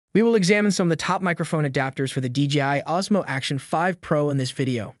We will examine some of the top microphone adapters for the DJI Osmo Action 5 Pro in this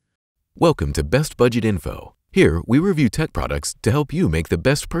video. Welcome to Best Budget Info. Here, we review tech products to help you make the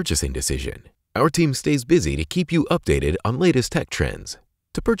best purchasing decision. Our team stays busy to keep you updated on latest tech trends.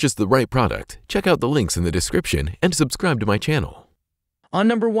 To purchase the right product, check out the links in the description and subscribe to my channel. On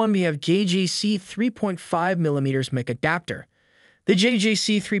number 1, we have JJC 3.5mm mic adapter. The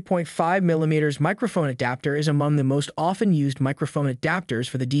JJC 3.5mm microphone adapter is among the most often used microphone adapters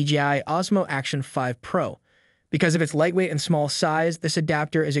for the DJI Osmo Action 5 Pro. Because of its lightweight and small size, this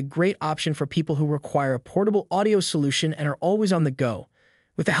adapter is a great option for people who require a portable audio solution and are always on the go.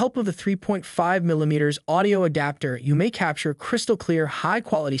 With the help of the 3.5mm audio adapter, you may capture crystal-clear,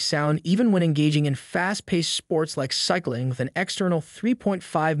 high-quality sound even when engaging in fast-paced sports like cycling with an external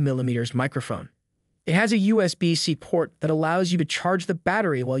 3.5mm microphone. It has a USB-C port that allows you to charge the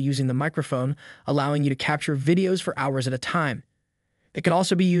battery while using the microphone, allowing you to capture videos for hours at a time. It can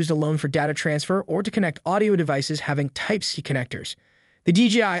also be used alone for data transfer or to connect audio devices having Type-C connectors. The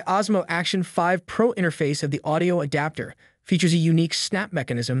DJI Osmo Action 5 Pro interface of the audio adapter features a unique snap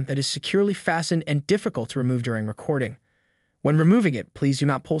mechanism that is securely fastened and difficult to remove during recording. When removing it, please do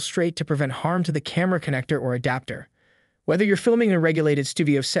not pull straight to prevent harm to the camera connector or adapter. Whether you're filming in a regulated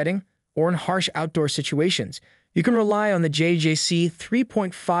studio setting or in harsh outdoor situations, you can rely on the JJC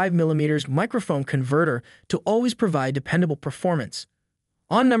 3.5mm microphone converter to always provide dependable performance.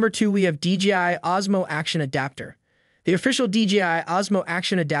 On number 2, we have DJI Osmo Action adapter. The official DJI Osmo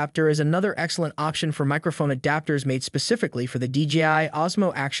Action adapter is another excellent option for microphone adapters made specifically for the DJI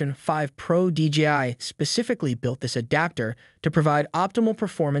Osmo Action 5 Pro. DJI specifically built this adapter to provide optimal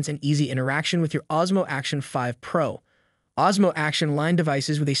performance and easy interaction with your Osmo Action 5 Pro. Osmo Action line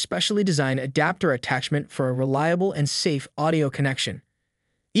devices with a specially designed adapter attachment for a reliable and safe audio connection.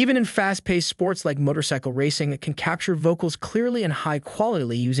 Even in fast-paced sports like motorcycle racing, it can capture vocals clearly and high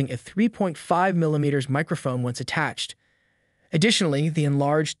quality using a 3.5mm microphone once attached. Additionally, the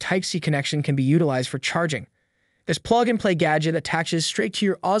enlarged Type-C connection can be utilized for charging. This plug-and-play gadget attaches straight to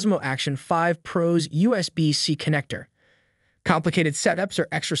your Osmo Action 5 Pro's USB-C connector. Complicated setups or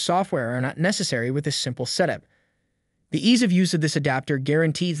extra software are not necessary with this simple setup. The ease of use of this adapter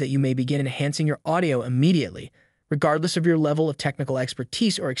guarantees that you may begin enhancing your audio immediately, regardless of your level of technical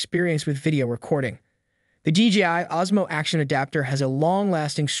expertise or experience with video recording. The DJI Osmo Action adapter has a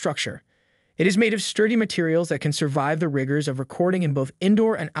long-lasting structure. It is made of sturdy materials that can survive the rigors of recording in both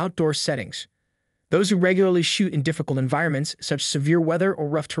indoor and outdoor settings. Those who regularly shoot in difficult environments, such as severe weather or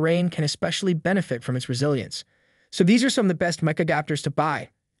rough terrain, can especially benefit from its resilience. So these are some of the best mic adapters to buy.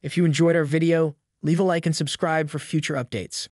 If you enjoyed our video, leave a like and subscribe for future updates.